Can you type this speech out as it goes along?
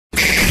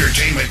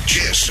entertainment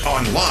gist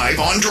on Live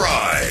on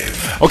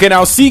Drive. Okay,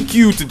 now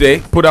CQ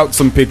today put out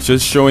some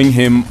pictures showing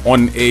him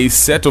on a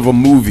set of a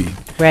movie.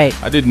 Right.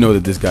 I didn't know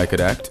that this guy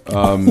could act.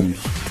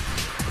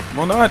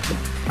 Well, not.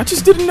 I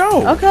just didn't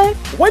know. Okay.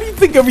 Why do you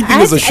think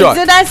everything is a shot?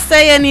 Did I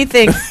say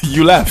anything?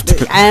 You laughed.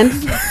 And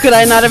could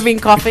I not have been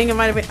coughing? It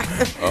might have been.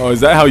 Oh,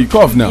 is that how you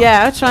cough now?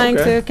 Yeah, trying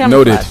to camouflage.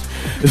 Noted.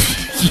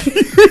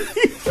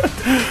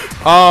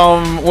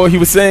 Well, he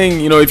was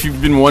saying, if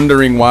you've been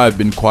wondering why I've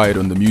been quiet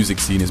on the music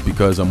scene, is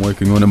because I'm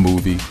working on a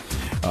movie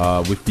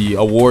with the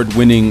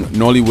award-winning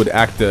Nollywood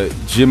actor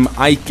Jim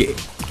Ike.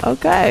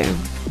 Okay.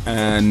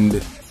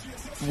 And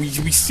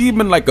we see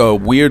him in like a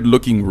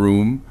weird-looking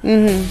room,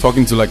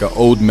 talking to like an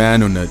old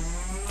man on a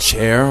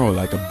chair or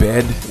like a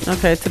bed.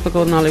 Okay,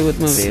 typical Nollywood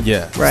movie.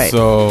 Yeah. Right.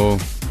 So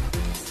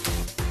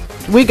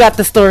we got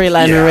the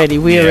storyline already.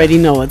 We already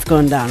know what's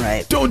going down,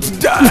 right? Don't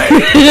die.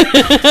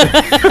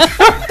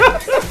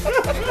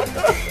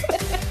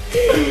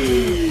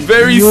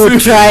 Very soon. You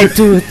try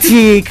to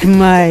take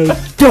my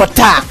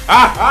daughter.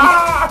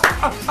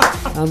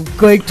 I'm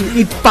going to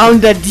eat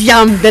pounded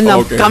yam, then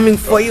I'm coming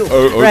for you.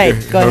 Oh, okay. Right,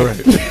 go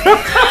ahead.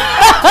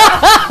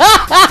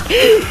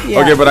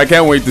 Yeah. Okay, but I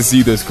can't wait to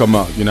see this come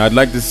out. I'd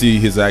like to see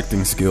his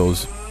acting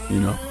skills.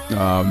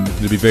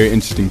 It'll be very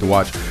interesting to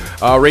watch.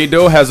 Ray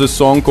Doe has a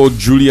song called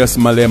Julius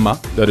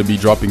Malema that'll be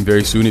dropping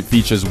very soon. It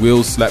features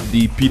Will, Slap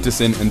D,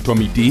 Peterson, and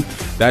Tommy D.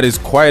 That is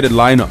quite a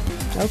lineup.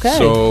 Okay.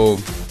 So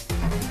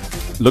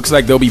looks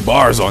like there'll be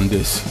bars on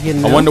this.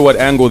 I wonder what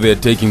angle they're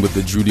taking with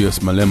the Julius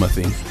Malema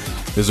thing.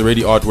 There's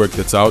already artwork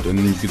that's out, and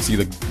you can see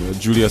the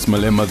Julius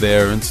Malema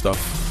there and stuff,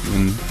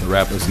 and the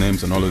rappers'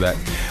 names and all of that.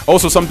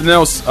 Also, something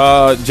else,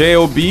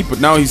 J.O.B., but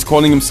now he's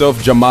calling himself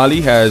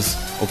Jamali, has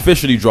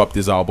officially dropped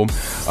his album.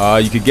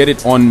 You can get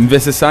it on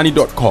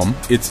Vesesani.com.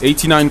 It's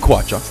 89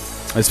 kwacha.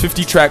 There's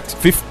 50 tracks.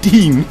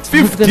 15. I was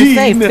going to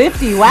say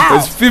 50, wow.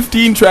 There's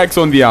 15 tracks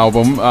on the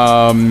album,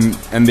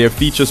 and they're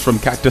features from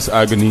Cactus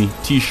Agony,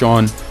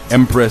 T-Sean,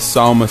 Empress,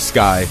 Salma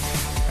Sky,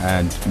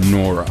 and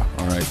Nora.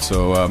 Alright,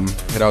 so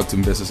head out to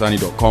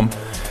Vesesani.com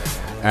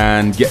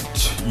and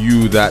get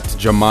you that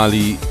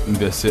Jamali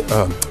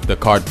the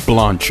Carte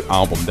Blanche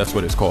album. That's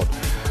what it's called.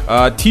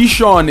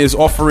 T-Sean is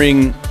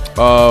offering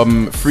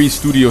free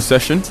studio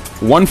session,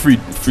 one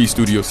free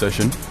studio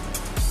session,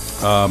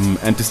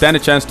 and to stand a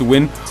chance to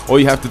win, all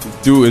you have to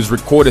do is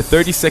record a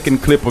 30-second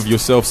clip of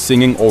yourself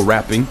singing or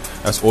rapping.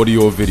 That's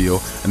audio or video,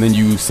 and then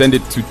you send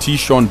it to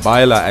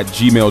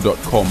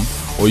tshawnbaila@gmail.com,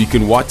 or you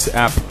can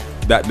WhatsApp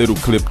that little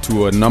clip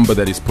to a number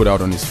that is put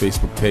out on his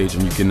Facebook page,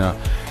 and you can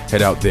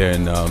head out there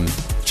and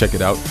check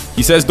it out.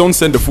 He says don't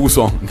send a full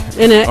song.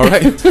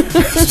 Alright?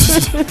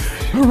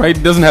 Alright,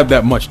 it doesn't have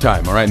that much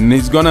time, alright? And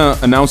he's gonna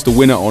announce the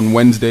winner on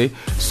Wednesday,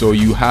 so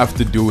you have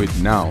to do it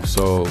now.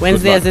 So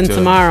Wednesday as in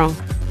tomorrow.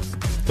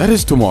 That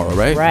is tomorrow,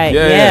 right? Right,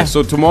 yeah.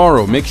 So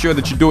tomorrow, make sure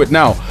that you do it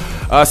now.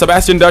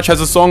 Sebastian Dutch has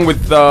a song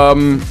with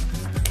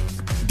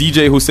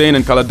DJ Hussein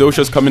and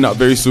Kaladosha's coming out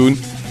very soon.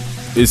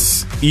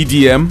 It's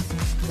EDM.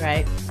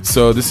 Right.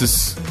 So this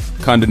is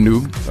kind of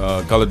new.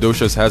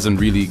 Kaladosha's hasn't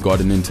really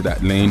gotten into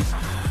that lane.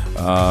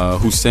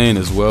 Hussein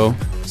as well.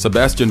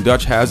 Sebastian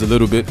Dutch has a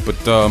little bit, but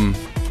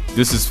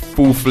this is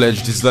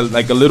full-fledged. It's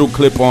like a little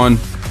clip on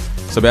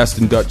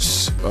Sebastian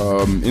Dutch's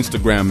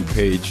Instagram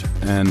page,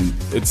 and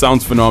it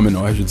sounds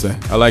phenomenal, I should say.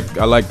 I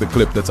like the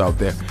clip that's out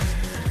there.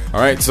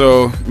 Alright,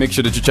 so make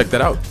sure that you check that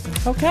out.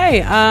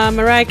 Okay,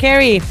 Mariah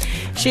Carey.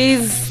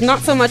 She's not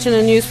so much in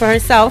the news for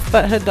herself,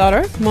 but her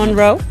daughter,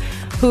 Monroe,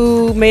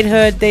 who made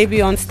her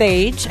debut on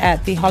stage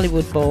at the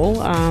Hollywood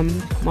Bowl.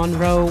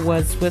 Monroe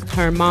was with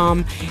her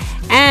mom,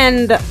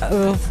 and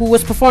who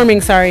was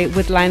performing,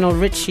 with Lionel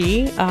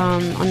Richie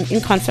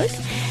in concert.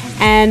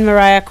 And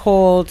Mariah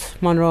called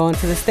Monroe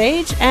onto the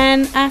stage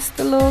and asked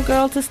the little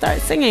girl to start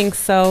singing.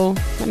 So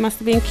it must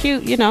have been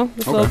cute,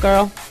 this little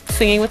girl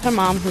singing with her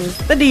mom, who's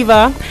the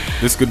diva.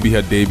 This could be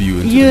her debut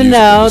into the music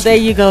industry. There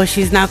you go.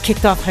 She's now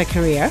kicked off her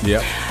career.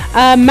 Yeah.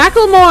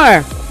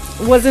 Macklemore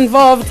was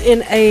involved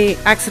in a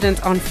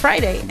accident on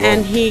Friday,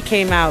 and he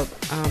came out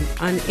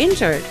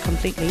uninjured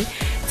completely.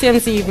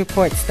 TMZ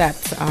reports that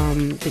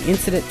the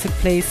incident took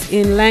place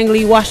in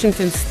Langley,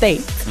 Washington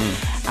State,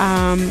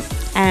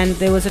 and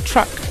there was a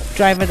truck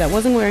driver that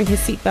wasn't wearing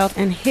his seatbelt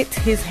and hit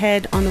his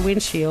head on the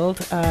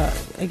windshield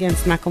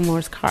against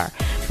Macklemore's car.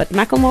 But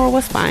Macklemore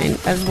was fine,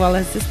 as well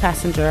as this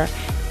passenger.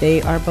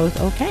 They are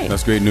both okay.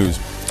 That's great news.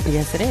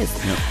 Yes, it is.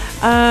 Yep.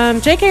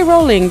 J.K.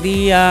 Rowling,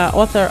 the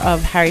author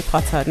of Harry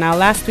Potter. Now,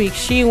 last week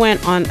she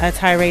went on a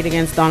tirade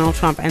against Donald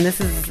Trump, and this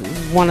is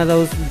one of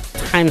those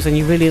times when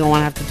you really don't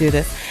want to have to do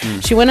this.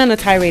 She went on a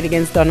tirade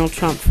against Donald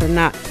Trump for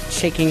not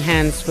shaking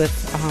hands with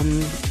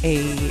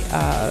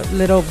a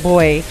little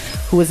boy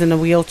who was in a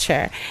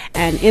wheelchair.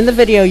 And in the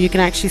video, you can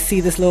actually see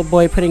this little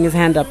boy putting his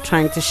hand up,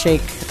 trying to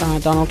shake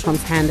Donald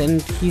Trump's hand,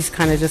 and he's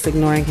kind of just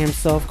ignoring him.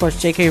 So, of course,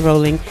 J.K.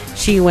 Rowling,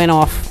 she went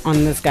off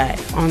on this guy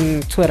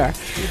on Twitter.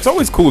 It's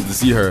always cool to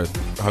see her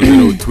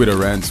little Twitter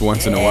rants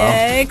once in a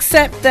while.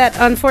 Except that,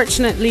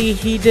 unfortunately,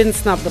 he didn't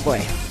snub the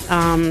boy.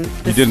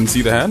 You didn't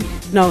see the hand?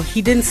 No,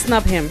 he didn't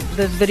snub him.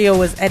 The video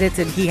was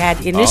edited. He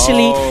had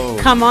initially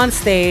come on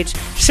stage,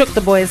 shook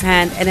the boy's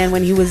hand, and then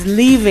when he was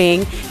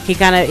leaving, he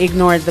kind of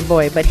ignored the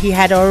boy. But he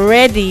had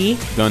already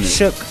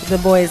shook the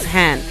boy's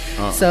hand.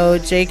 So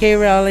J.K.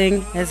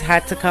 Rowling has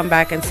had to come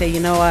back and say,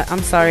 you know what?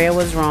 I'm sorry, I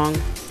was wrong.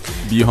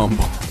 Be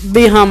humble.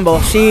 Be humble.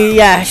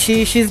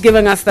 She's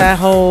giving us that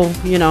whole,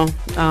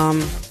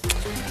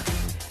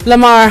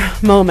 Lamar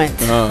moment.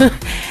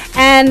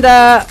 And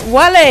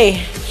Wale,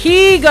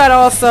 he got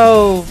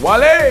also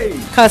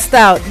cussed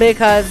out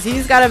because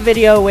he's got a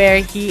video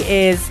where he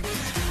is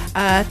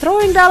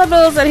throwing dollar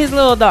bills at his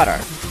little daughter.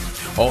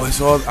 Oh,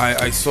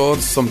 I saw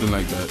something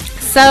like that.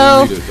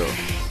 So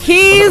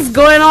he's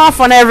going off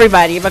on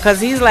everybody because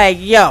he's like,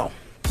 yo,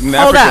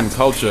 hold African up.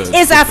 culture.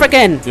 It's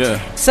African. Yeah.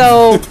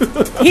 So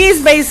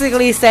he's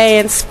basically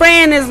saying,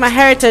 spraying is my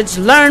heritage.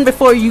 Learn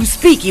before you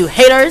speak, you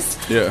haters.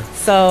 Yeah.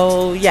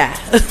 So yeah,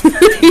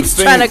 he's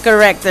trying to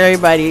correct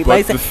everybody.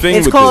 But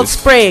It's called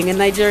spraying. In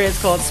Nigeria, it's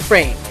called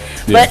spraying.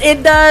 Yeah. But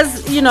it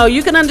does,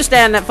 you can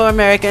understand that for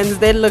Americans,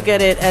 they look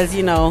at it as,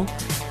 make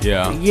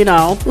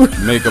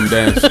them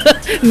dance.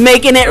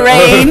 Making it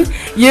rain,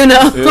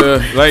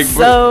 Yeah,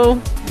 so.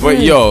 But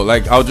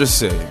I'll just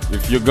say,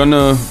 if you're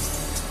gonna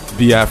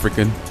be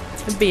African,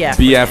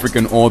 be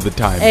African all the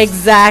time.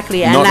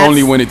 Exactly. And not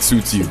only when it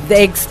suits you.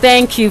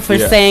 Thank you for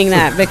saying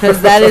that,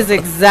 because that is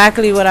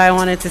exactly what I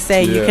wanted to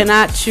say. You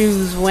cannot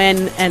choose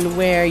when and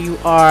where you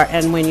are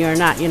and when you're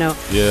not,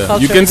 Yeah.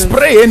 You can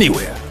spray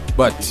anywhere,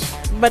 but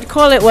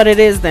call it what it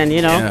is then,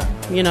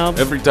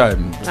 every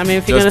time. I mean,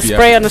 if you're going to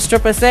spray on a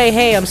stripper, say,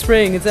 hey, I'm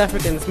spraying, it's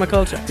African, it's my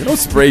culture.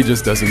 Spray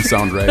just doesn't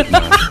sound right,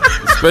 man.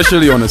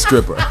 Especially on a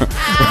stripper.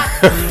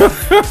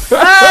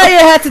 You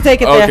had to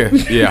take it there.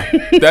 Okay, yeah.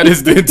 That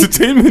is the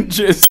entertainment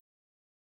gist.